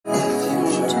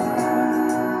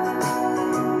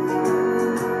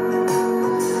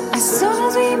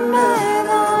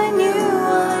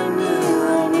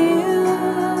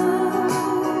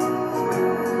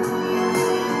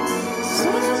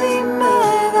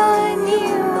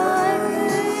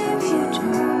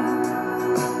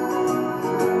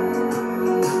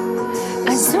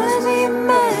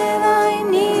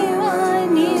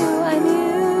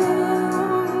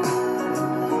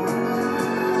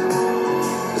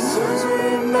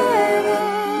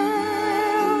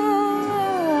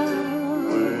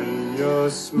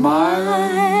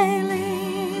smiling,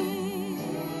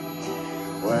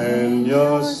 when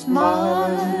you're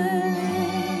smiling,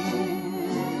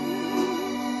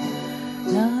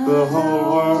 the whole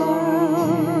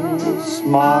world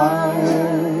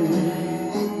smiles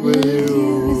with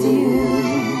you.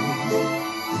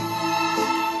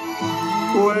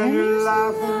 When you're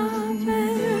laughing,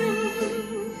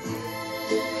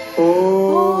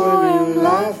 oh, when you're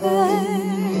laughing,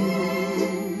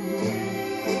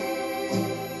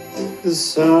 the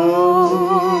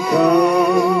sun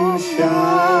comes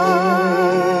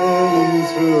shining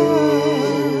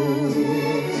through.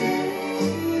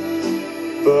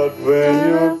 But when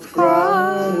you're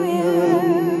crying,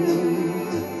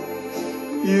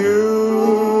 you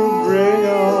bring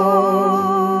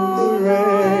on the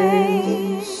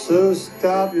rain. So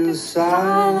stop your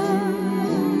silence,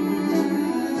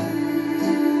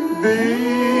 be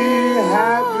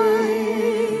happy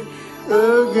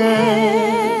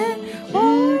again.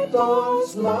 Keep on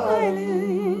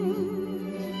smiling,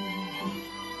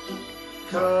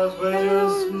 'cause when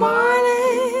you're smiling,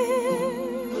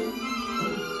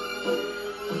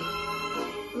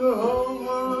 the whole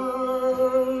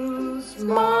world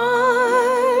smiles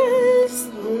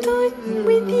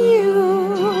with you,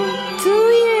 to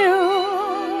you.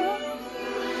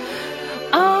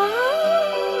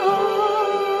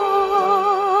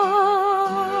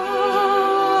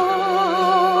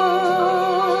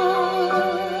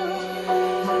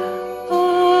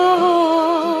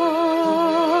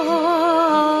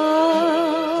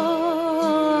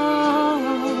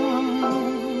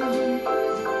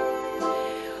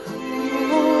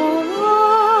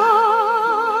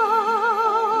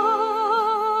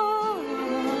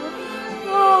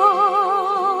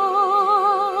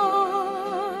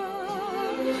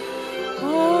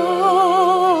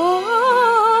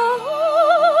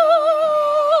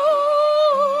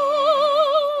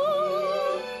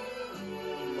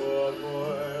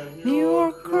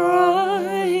 You're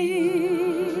crying,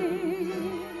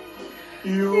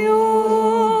 you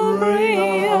bring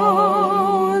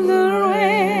on the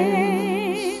rain.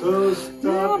 so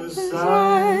stop your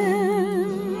silence,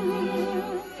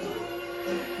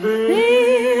 be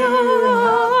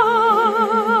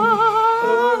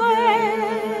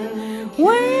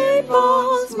Keep on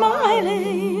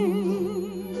smiling,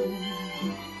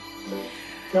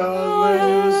 'cause when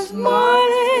you're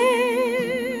smiling,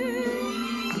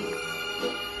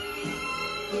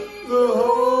 the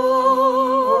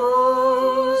whole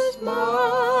world smile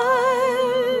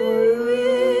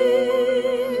with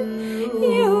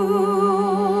you.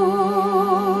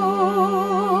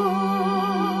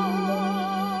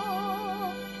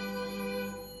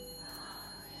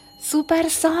 Super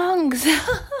songs!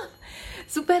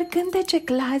 Super cântece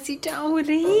clasice,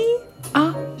 aurii,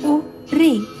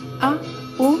 aurii,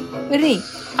 aurii,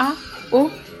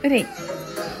 aurii.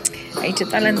 Aici e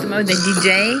talentul meu de DJ.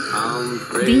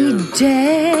 DJ!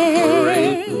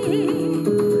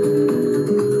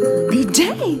 DJ!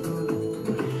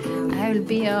 I will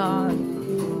be a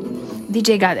DJ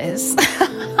Goddess.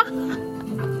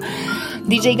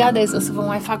 DJ Goddess, o să vă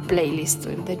mai fac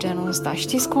playlist-uri de genul ăsta.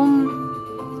 Știți cum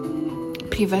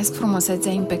privesc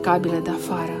frumusețea impecabilă de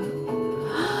afară?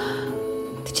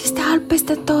 Deci este alb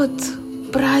peste tot.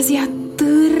 Brazii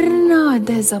atârnă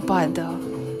de zăpadă.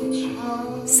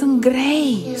 Sunt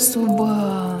grei sub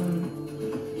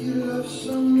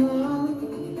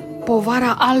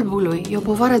povara albului. E o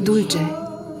povară dulce.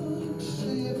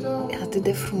 E atât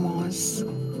de frumos.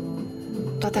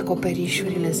 Toate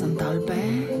acoperișurile sunt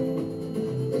albe.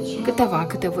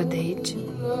 Câte văd de aici.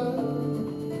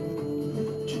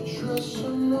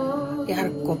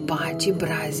 Iar copacii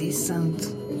brazii sunt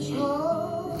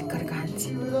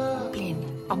încărcați, plini,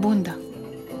 abundă.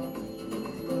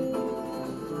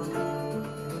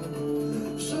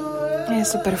 E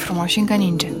super frumos și încă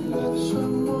ninge.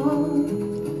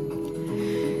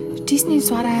 Știți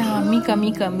ninsoarea aia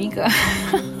mică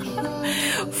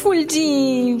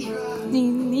fulgii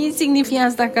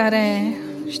insignifianți asta care,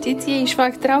 știți, ei își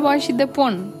fac treaba și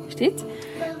depun, știți?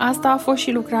 Asta a fost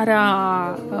și lucrarea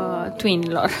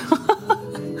twinilor.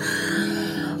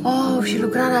 Și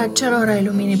lucrarea celor ai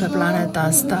luminii pe planeta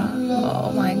asta.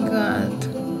 Oh my God!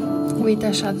 Uite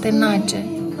așa, tenace.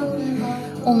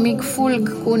 Un mic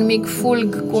fulg cu un mic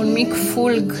fulg cu un mic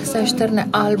fulg se așterne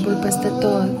albul peste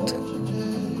tot.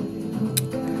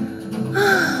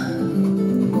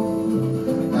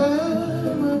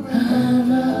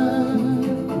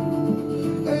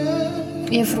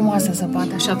 E frumoasă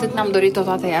zăpada și atât ne-am dorit-o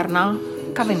toată iarna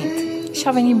că a venit. Și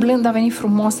a venit blând, a venit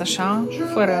frumos așa,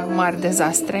 fără mari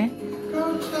dezastre.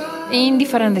 E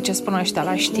indiferent de ce spun ăștia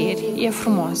la știri, e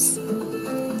frumos.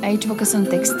 Aici văd că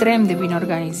sunt extrem de bine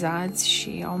organizați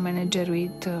și au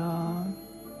manageruit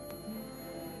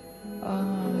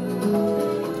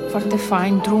foarte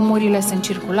fain. Drumurile sunt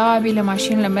circulabile,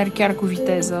 mașinile merg chiar cu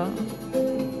viteză.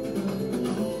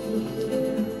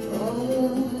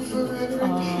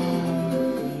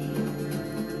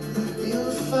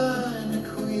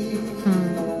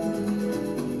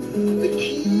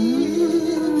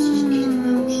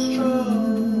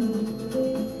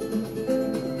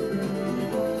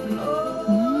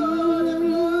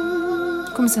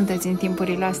 Cum sunteți în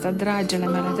timpurile astea, dragile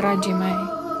mele, dragii mei?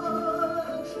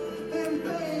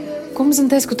 Cum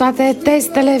sunteți cu toate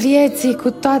testele vieții,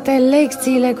 cu toate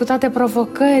lecțiile, cu toate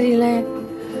provocările?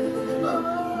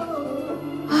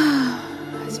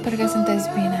 Sper că sunteți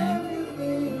bine.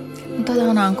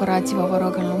 Întotdeauna ancorați-vă, vă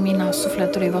rog, în lumina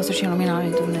sufletului vostru și în lumina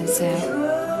lui Dumnezeu.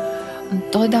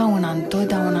 Întotdeauna.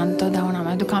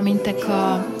 Mi-aduc aminte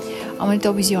că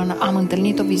am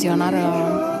întâlnit o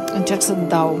vizionară. Încerc să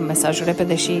dau mesajul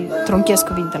repede și trunchez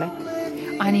cuvintele.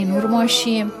 Ani în urmă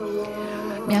și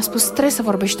mi-a spus, trebuie să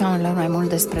vorbești oamenilor mai mult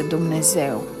despre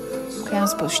Dumnezeu. Că i-am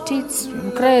spus, știți,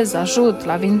 lucrez, ajut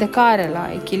la vindecare, la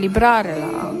echilibrare,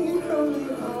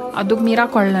 aduc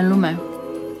miracolele în lume.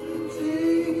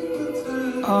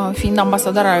 Fiind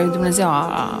ambasadoarea lui Dumnezeu,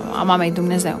 a mamei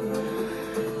Dumnezeu.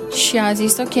 Și a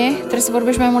zis, ok, trebuie să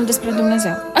vorbești mai mult despre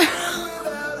Dumnezeu.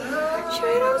 Și eu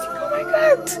eram zic, oh my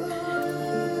God!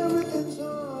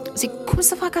 Zic, cum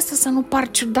să fac asta să nu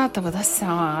par ciudată, vă dați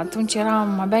seama? Atunci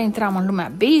abia intram în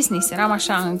lumea business, eram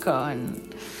așa încă în...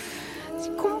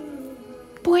 Zic, cum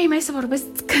pui mei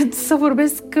să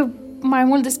vorbesc mai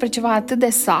mult despre ceva atât de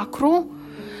sacru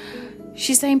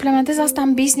și să implementez asta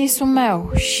în business-ul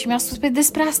meu? Și mi-a spus,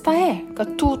 despre asta e, că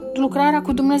tu lucrarea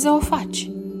cu Dumnezeu o faci.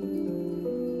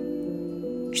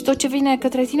 Și tot ce vine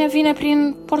către tine vine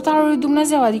prin portalul lui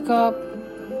Dumnezeu, adică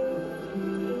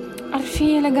ar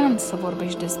fi elegant să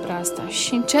vorbești despre asta.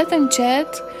 Și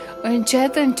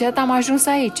încet am ajuns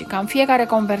aici. Ca în fiecare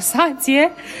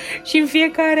conversație și în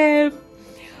fiecare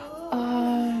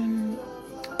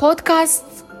podcast,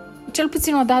 cel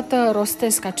puțin o dată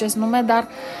rostesc acest nume, dar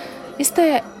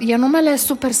e numele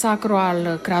super sacru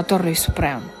al Creatorului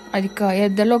Suprem. Adică e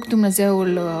deloc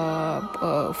Dumnezeul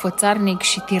fățarnic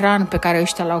și tiran pe care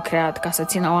ăștia l-au creat ca să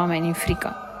țină oamenii în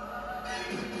frică.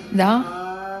 Da?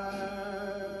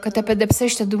 Că te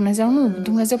pedepsește Dumnezeu. Nu,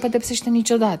 Dumnezeu pedepsește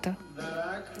niciodată.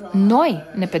 Noi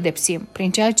ne pedepsim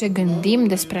prin ceea ce gândim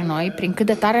despre noi, prin cât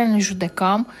de tare ne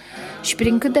judecăm și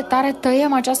prin cât de tare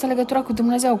tăiem această legătură cu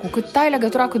Dumnezeu. Cu cât tai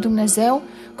legătura cu Dumnezeu,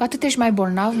 cu atât ești mai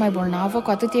bolnav, mai bolnavă, cu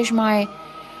atât ești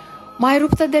mai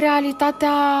ruptă de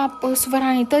realitatea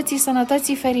suveranității,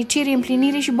 sănătății, fericirii,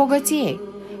 împlinirii și bogăției.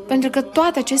 Pentru că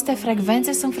toate aceste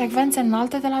frecvențe sunt frecvențe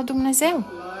înalte de la Dumnezeu.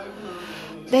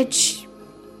 Deci,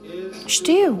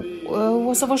 știu,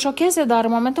 o să vă șocheze, dar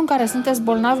în momentul în care sunteți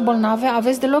bolnave,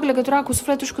 aveți deloc legătura cu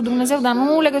sufletul și cu Dumnezeu, dar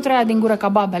nu legătura din gură ca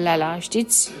babele alea,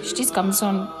 știți? Știți că am zis-o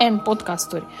în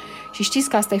podcasturi și știți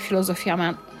că asta e filozofia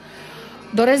mea.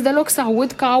 Doresc deloc să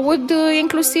aud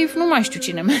inclusiv, nu mai știu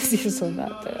cine mi-a zis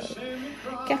odată,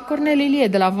 chiar Cornel Ilie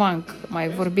de la Vanc, mai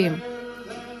vorbim.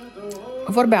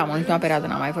 Vorbeam în ultima perioadă,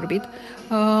 n-am mai vorbit.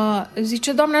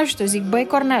 Zice, Doamne ajută, zic, băi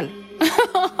Cornel,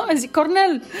 zic,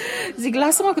 Cornel, zic,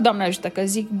 lasă-mă cu Doamne ajută, că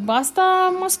zic,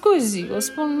 asta mă scuzi, o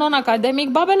spun non-academic,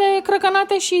 babele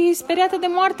crăcănate și speriate de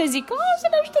moarte, zic, să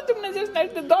ne ajute Dumnezeu, să ne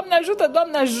ajute, Doamne ajută,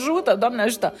 Doamne ajută, Doamne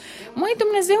ajută. Măi,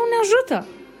 Dumnezeu ne ajută,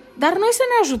 dar noi să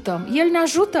ne ajutăm, El ne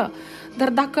ajută, dar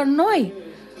dacă noi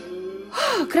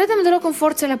credem deloc în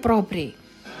forțele proprii,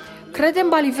 credem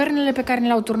balivernele pe care ne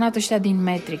le-au turnat ăștia din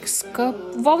Matrix, că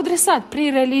v-au dresat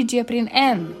prin religie, prin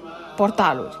N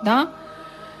portaluri, da?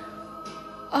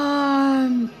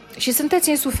 Și sunteți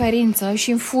în suferință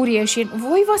și în furie și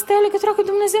voi vă stă legătura cu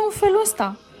Dumnezeu în felul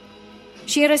ăsta.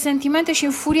 Și în resentimente și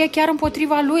în furie chiar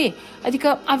împotriva Lui.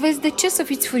 Adică aveți de ce să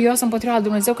fiți furios împotriva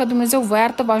Dumnezeu, că Dumnezeu vă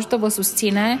iartă, vă ajută, vă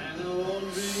susține.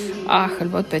 Îl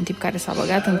văd pe un tip care s-a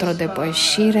băgat într-o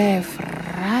depășire,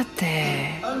 frate.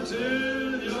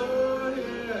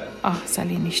 S-a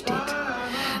liniștit.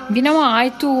 Bine,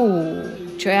 ai tu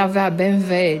ce ai avea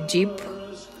BMW, Jeep,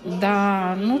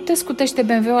 dar nu te scutește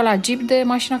BMW-ul la Jeep de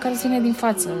mașina care îți vine din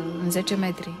față, în 10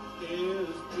 metri.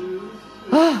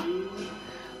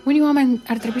 Unii oameni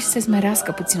ar trebui să se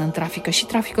smerească puțin în trafic, că și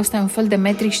traficul ăsta e un fel de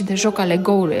metric și de joc al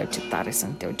ego-ului. Ce tare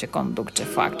sunt eu, ce conduc, ce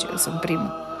fac, ce eu sunt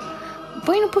primul.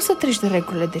 Băi, nu poți să treci de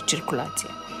regulile de circulație.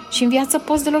 Și în viață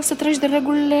poți deloc să treci de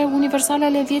regulile universale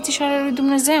ale vieții și ale lui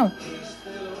Dumnezeu.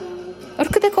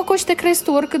 Oricât de cocoș te crezi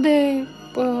tu, oricât de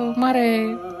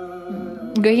mare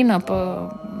găină pe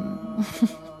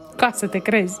casă te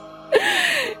crezi.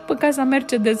 pe casa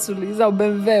Mercedesului sau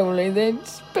BMW-ului. Deci,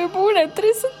 pe bune,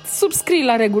 trebuie să subscrii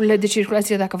la regulile de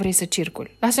circulație dacă vrei să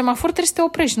circuli. La semafor trebuie să te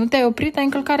oprești. Nu te-ai oprit, ai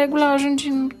încălcat regula, ajungi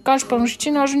în calci pe nu știu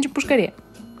cine, ajungi în pușcărie.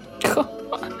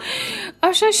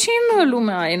 Așa și în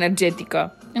lumea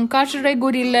energetică. Încalci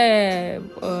regulile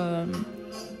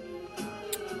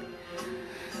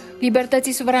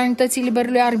libertății, suveranității,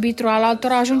 liberului arbitru al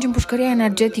altora, ajungi în pușcăria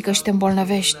energetică și te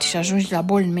îmbolnăvești și ajungi la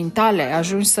boli mentale,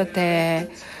 ajungi să te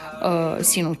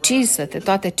sinucizi, să te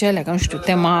toate cele, că nu știu,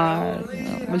 tema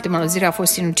ultima zi a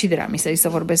fost sinuciderea, mi se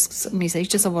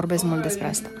zice să vorbesc mult despre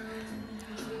asta.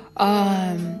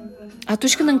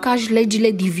 Atunci când încalci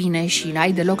legile divine și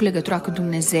ai deloc legătura cu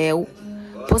Dumnezeu,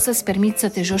 poți să-ți permiți să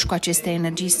te joci cu aceste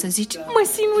energii, să zici, mă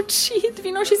sinucid,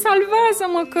 vino și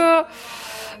salvează-mă, că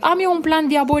am eu un plan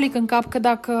diabolic în cap, că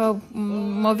dacă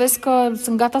mă vezi că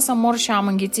sunt gata să mor și am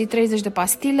înghițit 30 de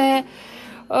pastile,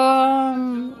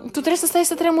 tu trebuie să stai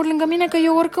să tremuri lângă mine, că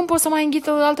eu oricând pot să mai înghit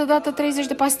o altă dată 30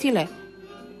 de pastile.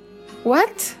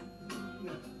 What?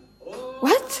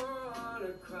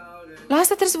 La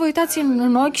asta trebuie să vă uitați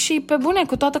în ochi și pe bune,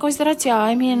 cu toată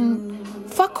considerația,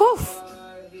 fuck off!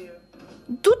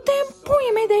 Du-te în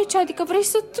puii mei de aici, adică vrei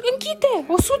să înghite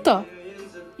 100.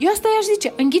 Eu asta i-aș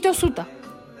zice, înghite 100.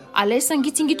 Alegi să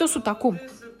înghite 100 acum.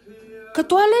 Că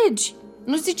tu alegi.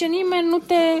 Nu zice nimeni, nu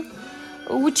te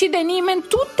ucide nimeni,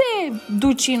 tu te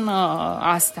duci în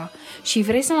asta. Și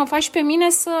vrei să mă faci pe mine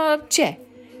să ce?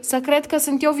 Să cred că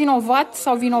sunt eu vinovat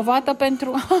sau vinovată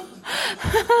pentru...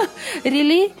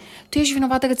 Really? Tu ești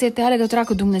vinovată că ți-ai tăiat legătura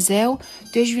cu Dumnezeu,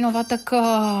 tu ești vinovată că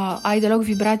ai deloc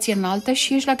vibrație înaltă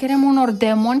și ești la cheremul unor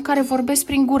demoni care vorbesc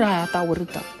prin gura aia ta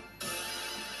urâtă.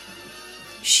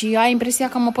 Și ai impresia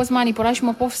că mă poți manipula și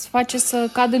mă poți face să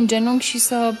cad în genunchi și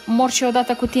să mor și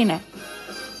odată cu tine.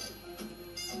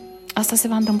 Asta se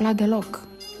va întâmpla deloc,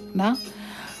 da?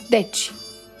 Deci,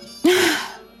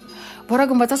 vă rog,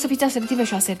 învățați să fiți asertive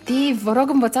și asertivi, vă rog,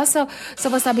 învățați să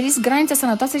vă stabiliți granițe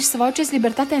sănătoase și să vă aduceți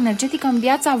libertatea energetică în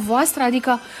viața voastră,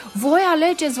 adică voi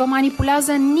alegeți, vă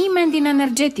manipulează nimeni din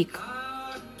energetic.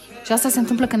 Și asta se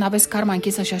întâmplă când aveți karma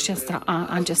închisă și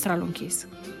ancestralul închis.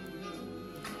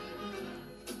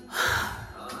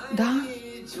 Da?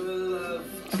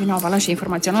 Vine o avalanșă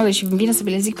informațională și îmi vine să vi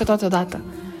le zic pe toată dată.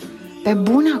 Pe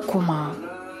bune acum.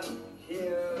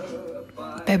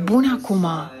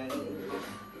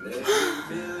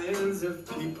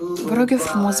 Vă rog eu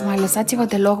frumos, mai lăsați-vă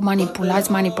deloc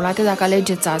manipulate dacă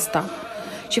alegeți asta.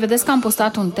 Și vedeți că am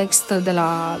postat un text de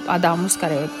la Adamus,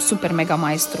 care e super mega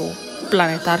maestru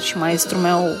planetar și maestru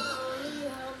meu,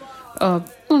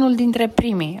 unul dintre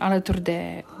primii, alături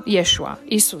de Yeshua,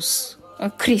 Isus,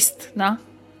 Crist, da?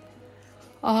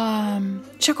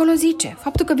 Și acolo zice,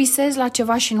 faptul că visezi la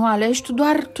ceva și nu alegi,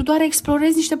 tu doar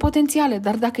explorezi niște potențiale,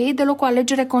 dar dacă iei deloc o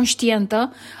alegere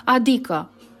conștientă, adică,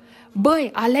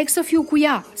 băi, aleg să fiu cu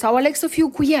ea sau aleg să fiu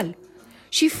cu el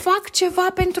și fac ceva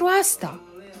pentru asta.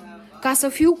 Ca să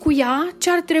fiu cu ea,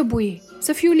 ce ar trebui?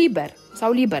 Să fiu liber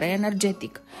sau liberă,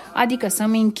 energetic. Adică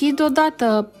să-mi închid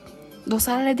odată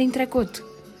dosarele din trecut.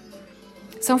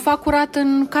 Să-mi fac curat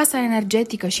în casa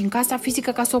energetică și în casa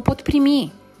fizică ca să o pot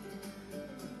primi.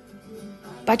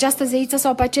 Pe această zeiță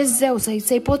sau pe acest zeu,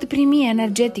 să-i pot primi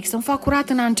energetic, să-mi fac curat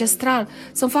în ancestral,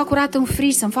 să-mi fac curat în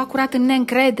frici, să-mi fac curat în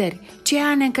neîncrederi. Ce e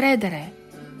aia neîncredere?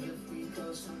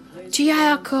 Ce e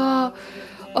aia că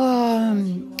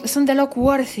sunt deloc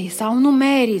worthy sau nu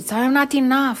merit sau I'm not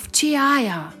enough? Ce e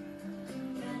aia?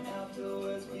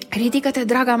 Ridică-te,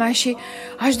 draga mea, și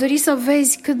aș dori să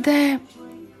vezi cât de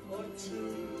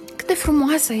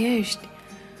frumoasă ești,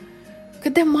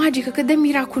 cât de magică, cât de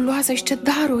miraculoasă și ce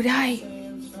daruri ai.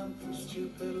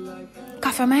 Ca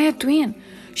femeie twin.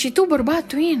 Și tu, bărbat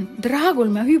twin, dragul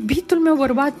meu, iubitul meu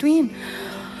bărbat twin.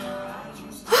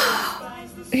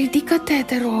 Ridică-te,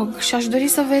 te rog, și aș dori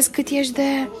să vezi cât ești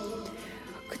de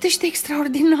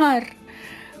extraordinar.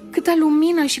 Câtă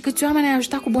lumină și câți oameni ai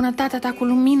ajutat cu bunătatea ta, cu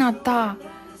lumina ta.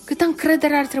 Câtă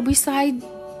încredere ar trebui să ai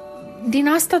din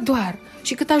asta doar.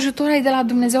 Și cât ajutor ai de la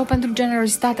Dumnezeu pentru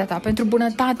generozitatea ta, pentru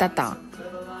bunătatea ta.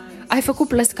 Ai făcut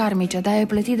plăți karmice, dar ai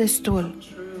plătit destul.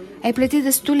 Ai plătit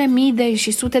destule mii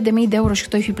și sute de mii de euro și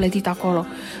cât ai fi plătit acolo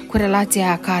cu relația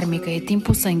aia karmică. E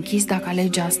timpul să închizi dacă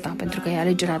alegi asta, pentru că e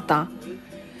alegerea ta.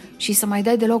 Și să mai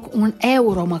dai deloc un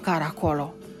euro măcar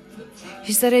acolo.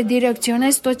 Și să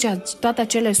redirecționezi toate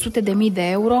acele sute de mii de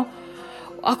euro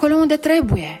acolo unde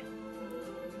trebuie.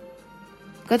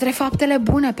 Către faptele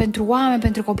bune pentru oameni,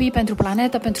 pentru copii, pentru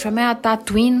planetă, pentru femeia ta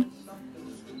twin.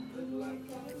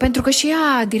 Pentru că și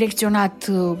ea a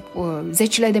direcționat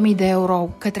zecile de mii de euro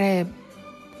către...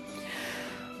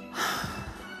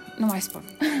 Nu mai spun.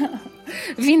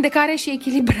 Vindecare și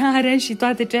echilibrare și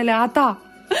toate cele a ta.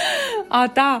 A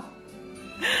ta.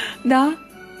 Da?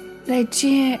 Deci,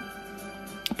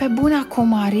 pe bune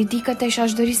acum, ridică-te și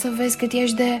aș dori să vezi cât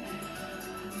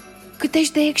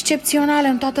ești de excepțional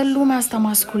în toată lumea asta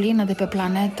masculină de pe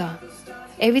planetă.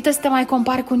 Evită să te mai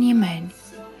compari cu nimeni.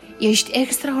 Ești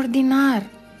extraordinar.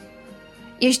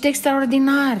 Ești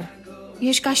extraordinar.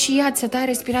 Ești ca și ea, ți se taie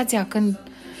respirația. Când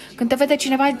te vede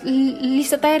cineva, li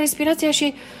se taie respirația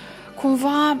și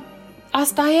cumva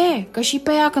asta e. Că și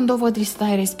pe ea când o văd li se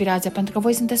taie respirația, pentru că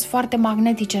voi sunteți foarte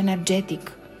magnetici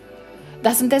energetic.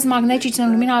 Dar sunteți magnetici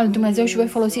în lumina lui Dumnezeu și voi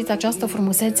folosiți această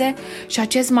frumusețe și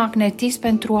acest magnetism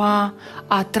pentru a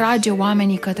atrage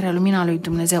oamenii către lumina lui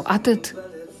Dumnezeu. Atât.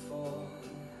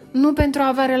 Nu pentru a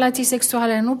avea relații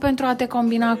sexuale, nu pentru a te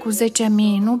combina cu 10.000,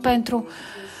 nu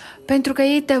pentru că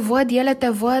ei te văd, ele te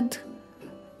văd,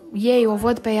 ei o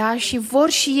văd pe ea și vor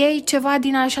și ei ceva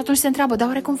din aia și atunci se întreabă, dar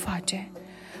oare cum face?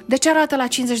 De ce arată la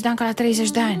 50 de ani ca la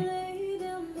 30 de ani?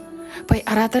 Păi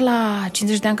arată la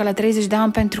 50 de ani ca la 30 de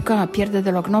ani pentru că pierde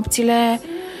deloc nopțile,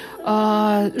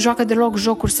 joacă deloc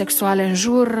jocuri sexuale în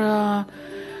jur,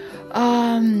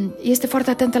 este foarte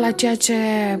atentă la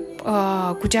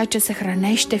cu ceea ce se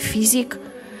hrănește fizic,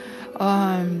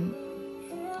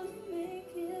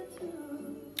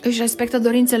 își respectă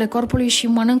dorințele corpului și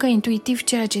mănâncă intuitiv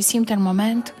ceea ce simte în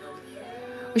moment,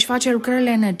 își face lucrările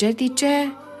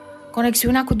energetice,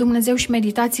 conexiunea cu Dumnezeu și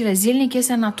meditațiile zilnic,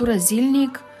 iese în natură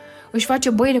zilnic, își face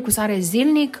băile cu sare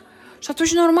zilnic și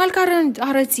atunci normal că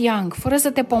arăți young, fără să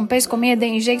te pompezi cu 1000 de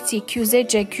injecții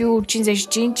Q10,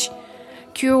 Q55,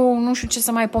 nu știu ce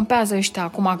să mai pompează ăștia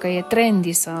acum, că e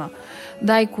trendy să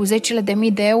dai cu zecile de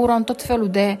mii de euro în tot felul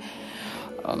de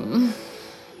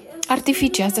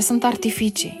artificii. Astea sunt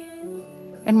artificii.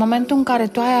 În momentul în care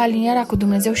tu ai alinierea cu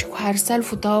Dumnezeu și cu higher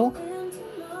self-ul tău,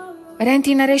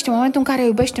 reîntinerești. În momentul în care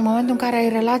iubești, în momentul în care ai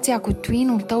relația cu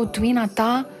twin-ul tău, twin-a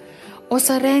ta, o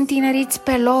să reîntineriți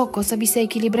pe loc, o să vi se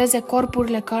echilibreze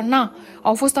corpurile, că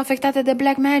au fost afectate de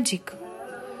black magic,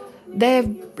 de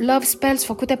love spells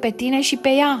făcute pe tine și pe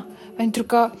ea, pentru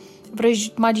că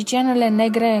magicianele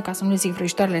negre, ca să nu le zic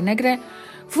vrăjitoarele negre,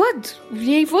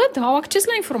 ei văd, au acces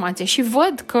la informație și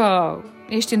văd că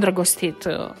ești îndrăgostit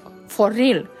for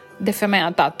real de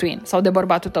femeia ta twin sau de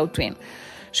bărbatul tău twin.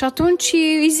 Și atunci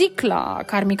îi zic la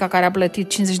karmica care a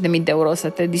plătit 50.000 de euro să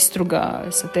te distrugă,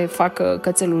 să te facă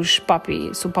cățeluși papi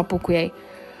sub papu cu ei.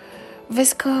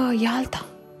 Vezi că e alta.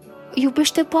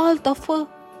 Iubește pe alta,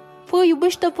 fă,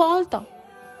 iubește pe alta.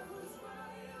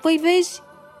 Păi vezi,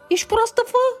 ești proastă,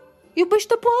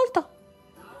 iubește pe alta.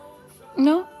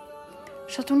 Nu?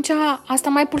 Și atunci asta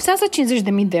mai pulsează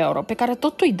 50.000 de euro pe care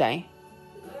tot tu îi dai.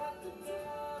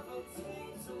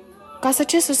 Ca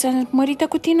să se mărite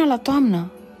cu tine la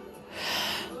toamnă.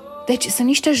 Deci sunt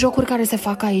niște jocuri care se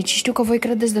fac aici. Știu că voi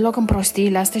credeți deloc în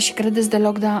prostiile astea și credeți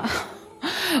deloc, dar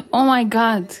oh my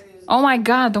god.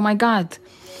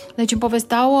 Deci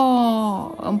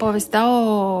îmi povestea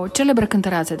o celebră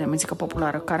cântăreață de muzică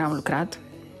populară cu care am lucrat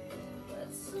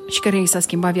și care i s-a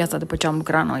schimbat viața după ce am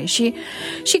lucrat noi.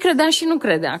 Și credea și nu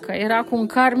credea că era cu un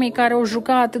karmic care o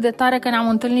juca atât de tare că ne-am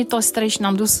întâlnit toți trei și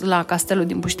ne-am dus la castelul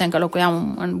din Bușteni, că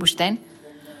locuiam în Bușteni.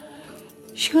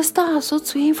 Și ăsta,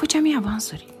 soțul ei, îmi făcea mie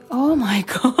avansuri. Oh my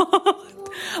god,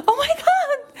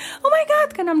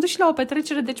 că ne-am dus și la o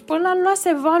petrecere, deci până la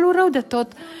luase valul rău de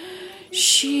tot.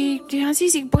 Și i-am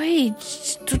zis, băi,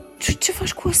 tu ce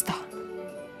faci cu ăsta?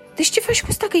 Deci ce faci cu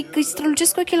ăsta? Că îi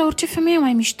strălucesc ochii la orice femeie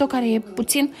mai mișto, care e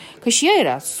puțin, că și ea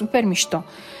era super mișto.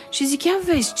 Și zic, ia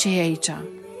vezi ce e aici.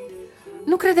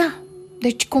 Nu credea.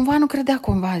 Deci cumva nu credea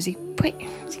cumva. Zic,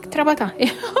 treaba ta.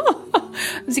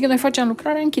 Zic că noi facem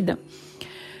lucrarea, închidem.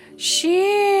 Și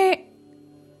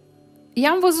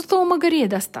i-am văzut o măgărie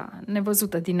de asta,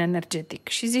 nevăzută din energetic.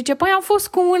 Și zice, am fost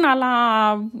cu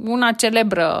una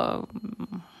celebră,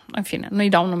 în fine, nu-i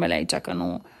dau numele aici, că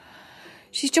nu...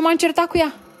 Și zice, m-am certat cu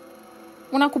ea.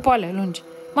 Una cu poale lungi.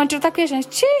 M-am certat cu ea și am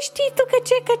zis, ce știi tu,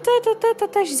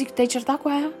 că și zic, te-ai certat cu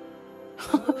aia?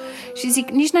 Și zic,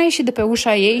 nici n-ai ieșit de pe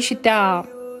ușa ei și te-a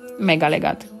mega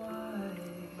legat.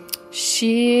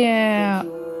 Și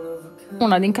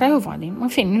una din Craiova, în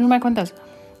fin, nu mai contează.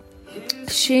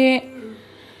 Și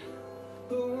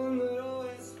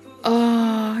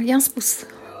i-am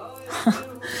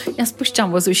spus ce am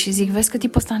văzut și zic, vezi că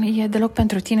tipul ăsta e deloc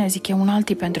pentru tine, zic, e un alt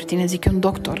tip pentru tine, zic, e un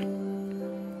doctor.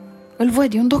 Îl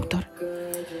văd, e un doctor.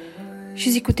 Și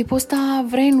zic, cu tipul ăsta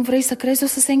nu vrei să crezi, o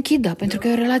să se închidă, pentru că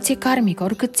e o relație karmică,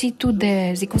 oricât ții tu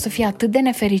zic, o să fie atât de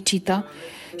nefericită.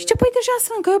 Și ce, deja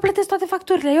sunt, că eu plătesc toate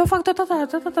facturile, eu fac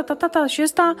tot. Și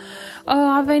ăsta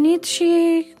a venit și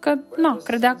că,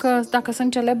 credea că dacă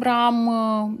sunt celebră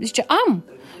zice,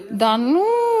 dar nu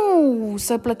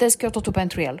să plătesc eu totul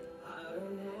pentru el.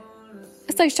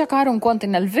 ăsta zicea că are un cont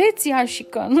în Elveția și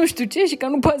că nu știu ce și că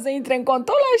nu poate să intre în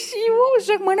contul ăla și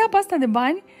jăcmânea pe asta de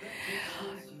bani.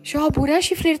 Și o apurea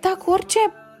și flirta cu orice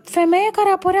femeie care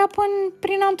apărea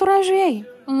prin anturajul ei.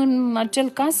 În acel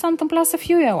caz s-a întâmplat să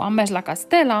fiu eu. Am mers la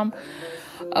Castela,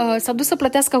 s-a dus să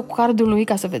plătească cu cardul lui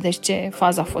ca să vedeți ce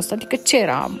fază a fost. Adică ce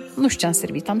era? Nu știu ce am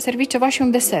servit. Am servit ceva și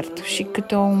un desert și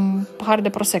câte un pahar de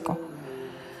prosecco.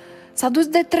 S-a dus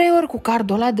de 3 ori cu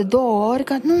cardul ăla, de 2 ori,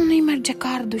 că nu-i merge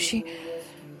cardul și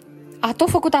a tot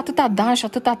făcut atâta dan și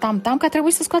atâta tam-tam că a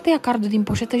trebuit să scoate ea cardul din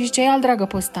poșetă și zice, ia-l dragă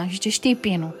pe ăsta și zice, știi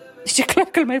pinul. Zice, clar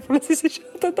că îl mai folosise și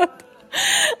atâta.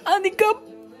 Adică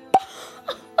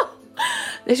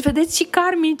deci vedeți și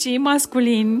karmicii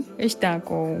masculini ăștia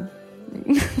cu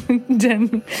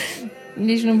gen,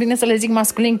 nici nu vine să le zic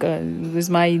masculin că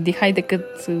îți mai dihai decât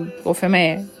o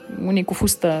femeie, unii cu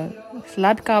fustă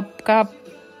slabi ca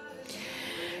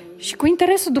și cu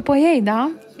interesul după ei,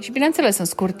 da? Și bineînțeles în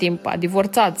scurt timp a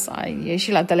divorțat, a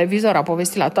ieșit la televizor, a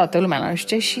povestit la toată lumea, nu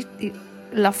știu ce, și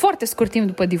la foarte scurt timp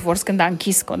după divorț, când a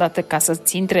închis, că odată ca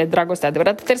să-ți intre dragostea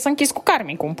adevărată, trebuie să închizi cu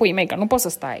karmicul, un pui mei, că nu poți să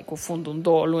stai cu fundul în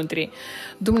 2 luni.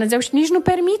 Dumnezeu și nici nu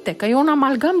permite, că e un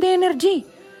amalgam de energii.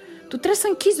 Tu trebuie să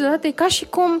închizi deodată, e ca și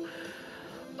cum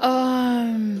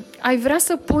ai vrea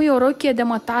să pui o rochie de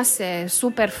mătase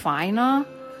super faină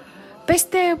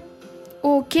peste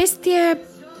o chestie.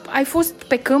 Ai fost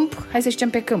pe câmp, hai să zicem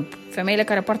pe câmp. Femeile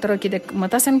care poartă rochii de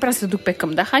mătase nu prea se duc pe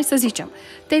câmp, dar hai să zicem.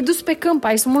 Te-ai dus pe câmp,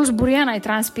 ai smuls burian, ai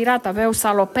transpirat, aveai o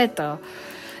salopetă,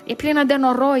 e plină de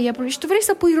noroi, și tu vrei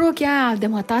să pui rochia aia de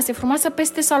mătase frumoasă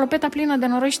peste salopeta plină de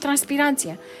noroi și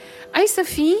transpirație. Ai să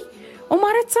fii o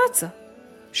mare țață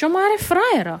și o mare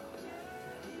fraieră.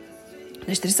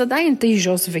 Deci trebuie să dai întâi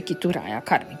jos vechitura aia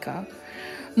karmică,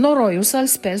 noroiul să-l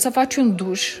speli, să faci un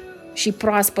duș și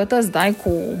proaspătă îți dai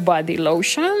cu body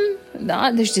lotion,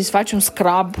 da? Deci îți faci un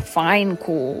scrub fain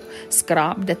cu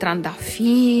scrub de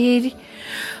trandafiri,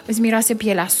 îți miroase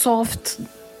pielea soft,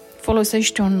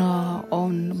 folosești un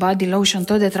body lotion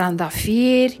tot de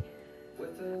trandafiri,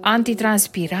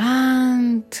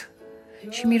 antitranspirant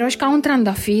și miroși ca un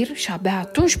trandafir și abia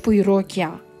atunci pui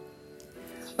rochia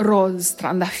roz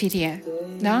trandafirie,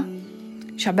 da?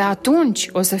 Și abia atunci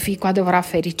o să fii cu adevărat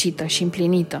fericită și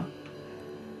împlinită.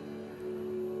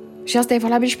 Și asta e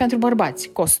valabil și pentru bărbați.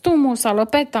 Costumul,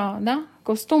 salopeta, da?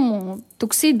 Costumul,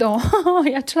 tuxedo,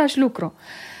 e același lucru.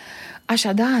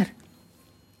 Așadar,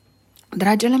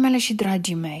 dragele mele și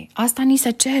dragii mei, asta ni se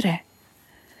cere.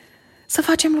 Să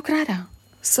facem lucrarea,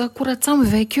 să curățăm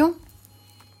vechiul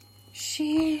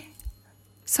și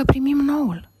să primim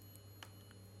noul.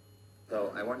 So,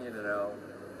 I want you to know...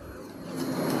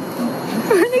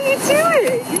 What are you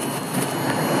doing?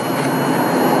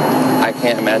 I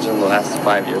can't imagine the last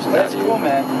 5 years without That's you. cool,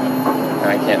 man. And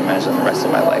I can't imagine the rest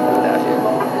of my life without you.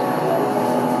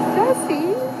 Jesse,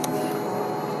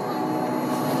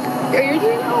 you're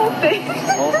doing the whole thing. The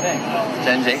whole thing.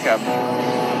 Jen Jacob.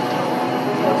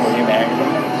 Will you marry me?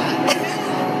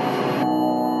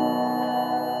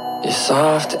 You're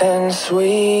soft and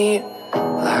sweet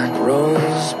like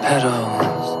rose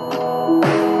petals.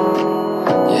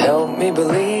 You help me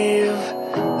believe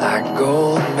like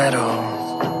gold medals.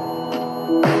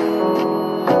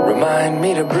 Remind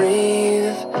me to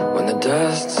breathe when the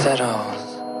dust settles.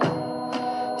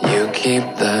 You keep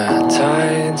the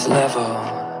tides level.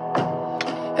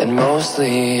 And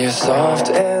mostly you're soft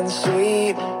and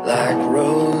sweet like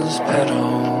rose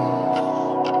petals.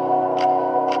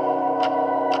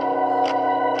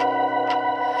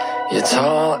 You're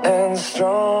tall and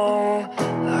strong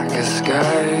like a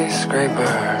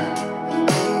skyscraper.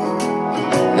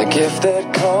 The gift that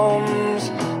comes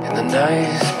in the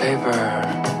nice paper.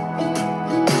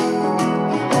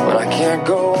 When I can't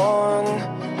go on,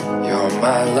 you're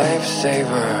my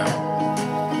lifesaver.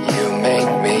 You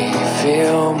make me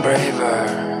feel braver.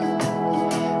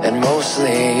 And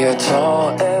mostly you're tall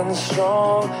and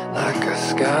strong like a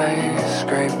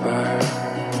skyscraper.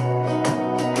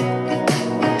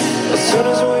 As soon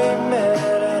as we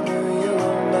met, I knew you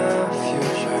were my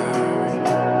future.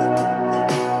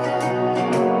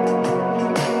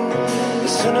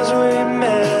 As soon as we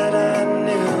met, I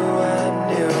knew.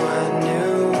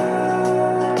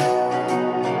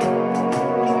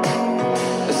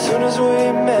 As soon as we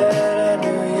met, I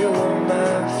knew you were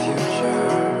my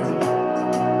future.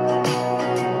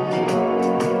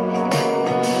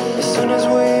 As soon as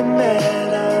we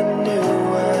met, I knew.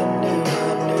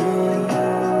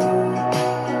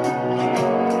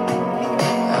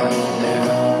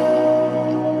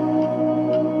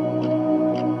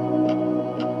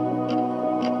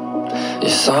 You're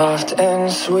soft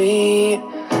and sweet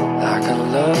like a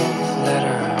love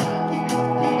letter.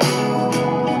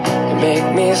 You make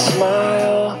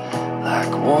smile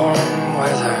like warm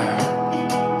weather.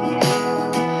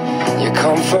 You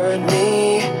comfort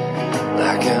me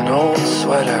like an old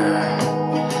sweater.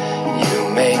 You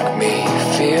make me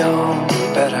feel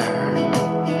better.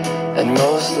 And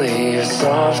mostly you're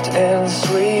soft and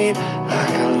sweet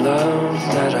like a love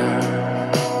letter.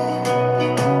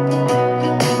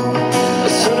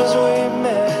 As soon as we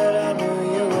met, I knew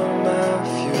you were my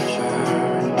future.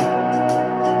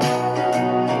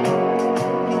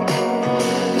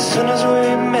 As soon as we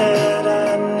met, I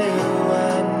knew.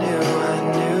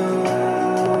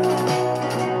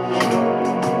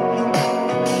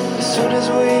 As soon as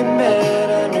we met,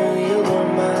 I knew you were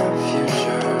my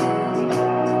future.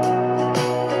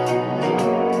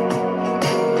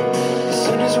 As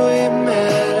soon as we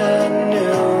met, I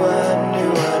knew.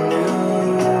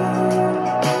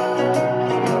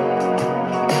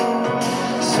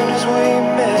 As soon as we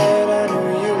met, I knew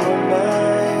you were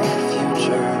my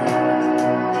future.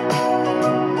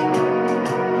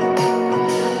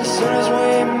 As soon as we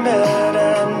met, I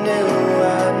knew.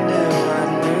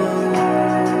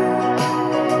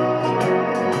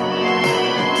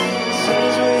 As soon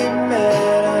as we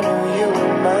met, I knew you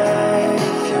were my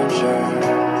future.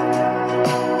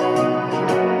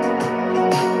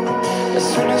 As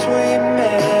soon as we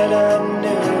met, I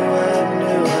knew.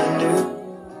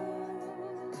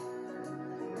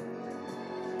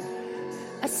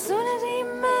 As soon as we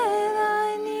met, I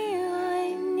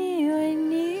knew.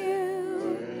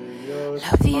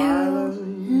 Love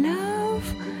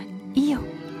you.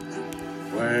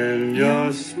 When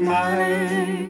you're smiling.